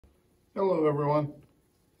Hello everyone.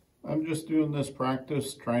 I'm just doing this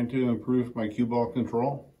practice trying to improve my cue ball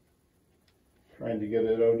control. Trying to get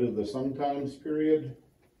it out of the sometimes period.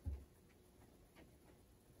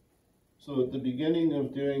 So at the beginning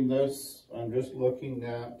of doing this, I'm just looking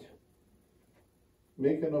at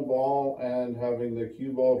making a ball and having the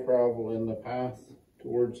cue ball travel in the path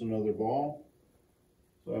towards another ball.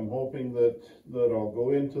 So I'm hoping that I'll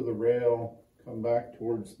go into the rail, come back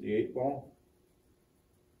towards the 8 ball.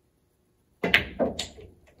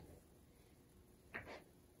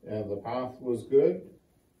 And the path was good.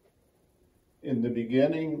 In the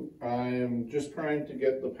beginning, I'm just trying to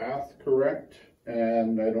get the path correct,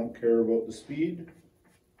 and I don't care about the speed.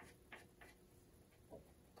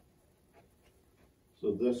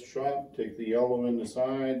 So this shot, take the yellow in the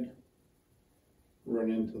side,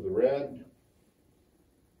 run into the red.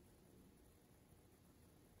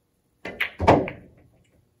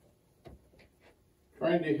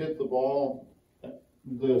 Trying to hit the ball,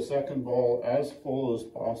 the second ball, as full as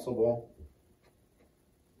possible.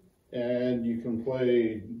 And you can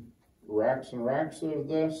play racks and racks of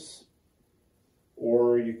this,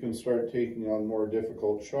 or you can start taking on more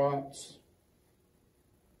difficult shots.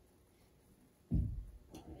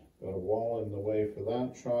 Got a wall in the way for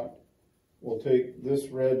that shot. We'll take this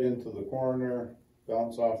red into the corner,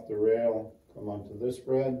 bounce off the rail, come onto this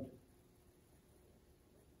red.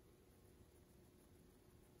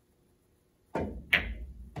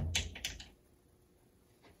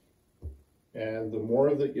 And the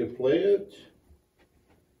more that you play it,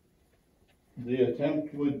 the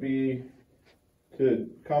attempt would be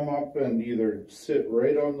to come up and either sit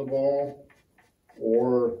right on the ball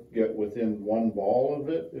or get within one ball of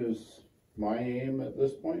it is my aim at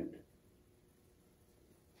this point.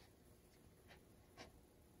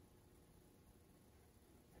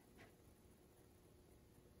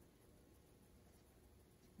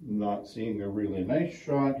 Not seeing a really nice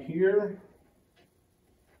shot here.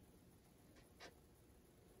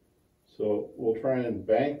 So we'll try and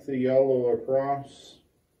bank the yellow across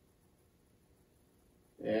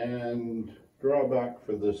and draw back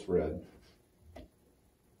for this red.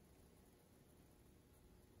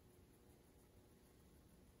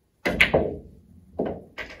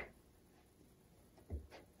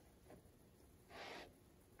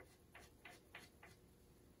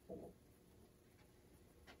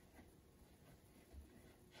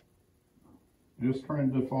 Just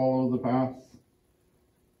trying to follow the path.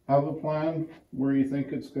 Have a plan where you think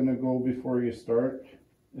it's going to go before you start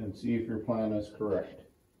and see if your plan is correct.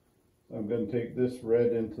 I'm going to take this red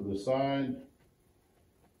into the side.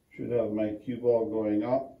 Should have my cue ball going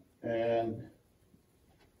up, and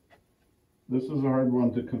this is a hard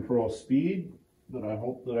one to control speed, but I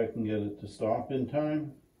hope that I can get it to stop in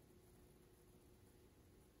time.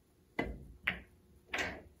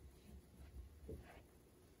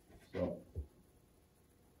 So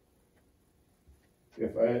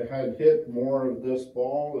if I had hit more of this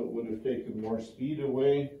ball, it would have taken more speed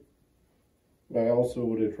away, but I also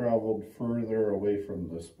would have traveled further away from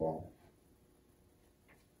this ball.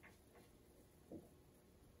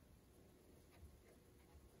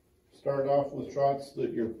 Start off with shots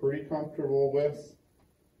that you're pretty comfortable with,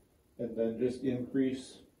 and then just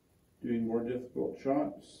increase doing more difficult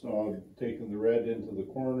shots. So I'm taking the red into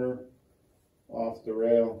the corner, off the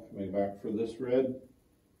rail, coming back for this red.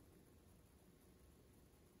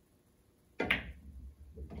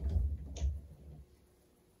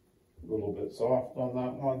 A little bit soft on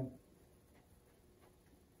that one.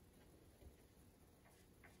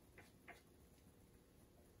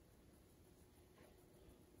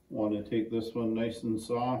 Want to take this one nice and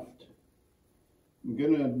soft. I'm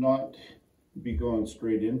going to not be going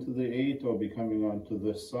straight into the 8. I'll be coming onto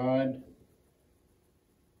this side.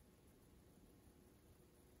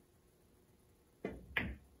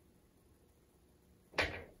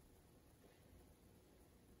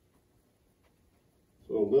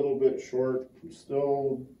 So a little bit short,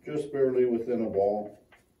 still just barely within a ball.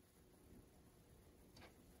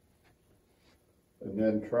 And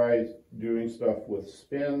then try doing stuff with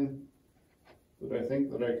spin, but I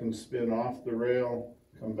think that I can spin off the rail,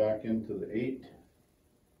 come back into the 8.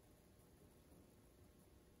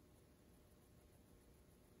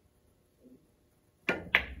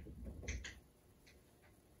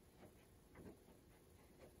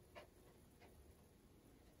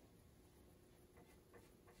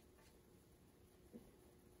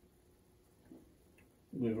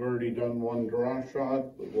 We've already done one draw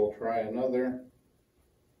shot, but we'll try another.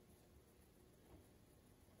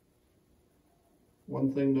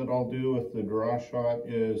 One thing that I'll do with the draw shot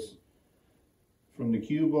is from the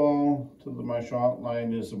cue ball to my shot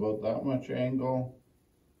line is about that much angle.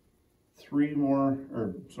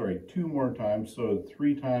 two more times, so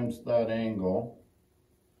 3 times that angle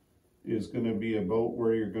is going to be about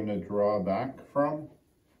where you're going to draw back from.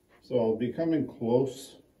 So I'll be coming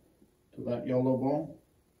close to that yellow ball.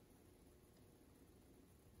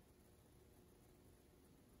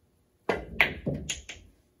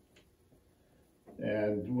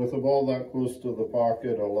 And with a ball that close to the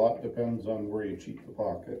pocket, a lot depends on where you cheat the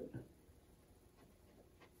pocket.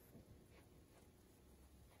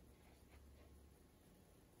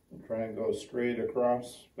 I'll try and go straight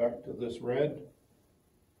across back to this red.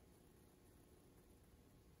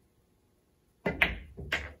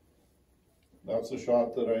 That's a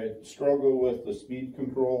shot that I struggle with the speed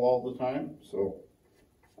control all the time, so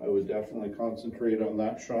I would definitely concentrate on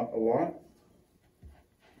that shot a lot.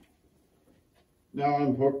 Now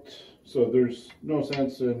I'm hooked, so there's no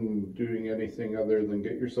sense in doing anything other than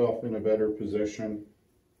get yourself in a better position.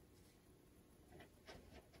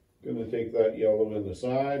 Gonna take that yellow in the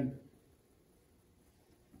side.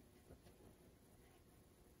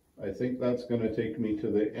 I think that's gonna take me to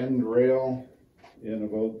the end rail in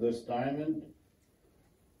about this diamond.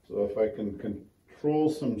 So if I can control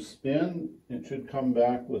some spin, it should come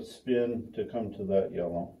back with spin to come to that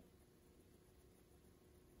yellow.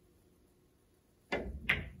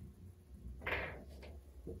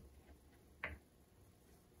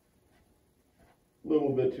 A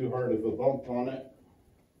little bit too hard of a bump on it.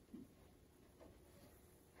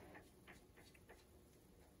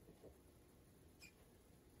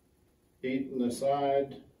 Eight in the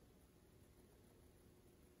side.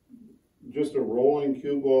 Just a rolling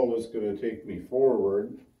cue ball is going to take me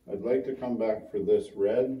forward. I'd like to come back for this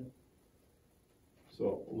red.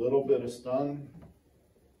 So a little bit of stun.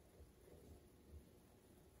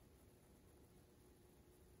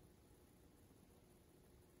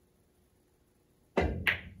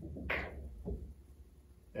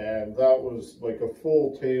 And that was like a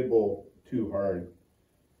full table too hard.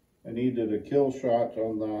 I needed a kill shot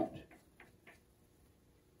on that.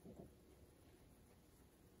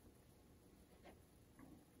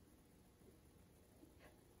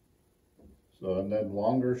 So, and then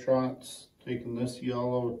longer shots, taking this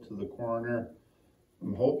yellow to the corner.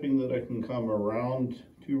 I'm hoping that I can come around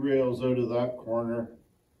 2 rails out of that corner,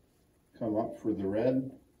 come up for the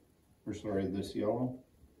red, or sorry, this yellow.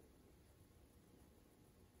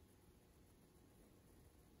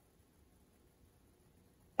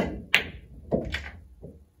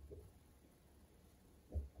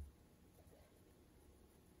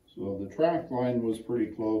 So the track line was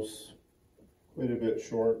pretty close, quite a bit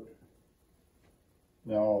short.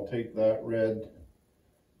 Now I'll take that red.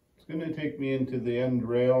 It's going to take me into the end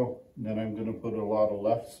rail, and then I'm going to put a lot of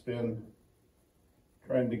left spin,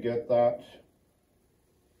 trying to get that.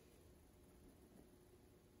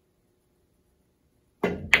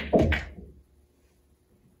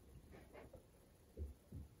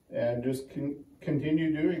 And just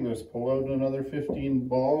continue doing this. Pull out another 15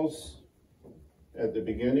 balls. At the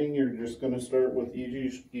beginning, you're just going to start with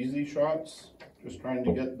easy shots, just trying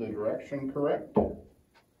to get the direction correct.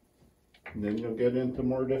 And then you'll get into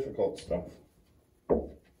more difficult stuff.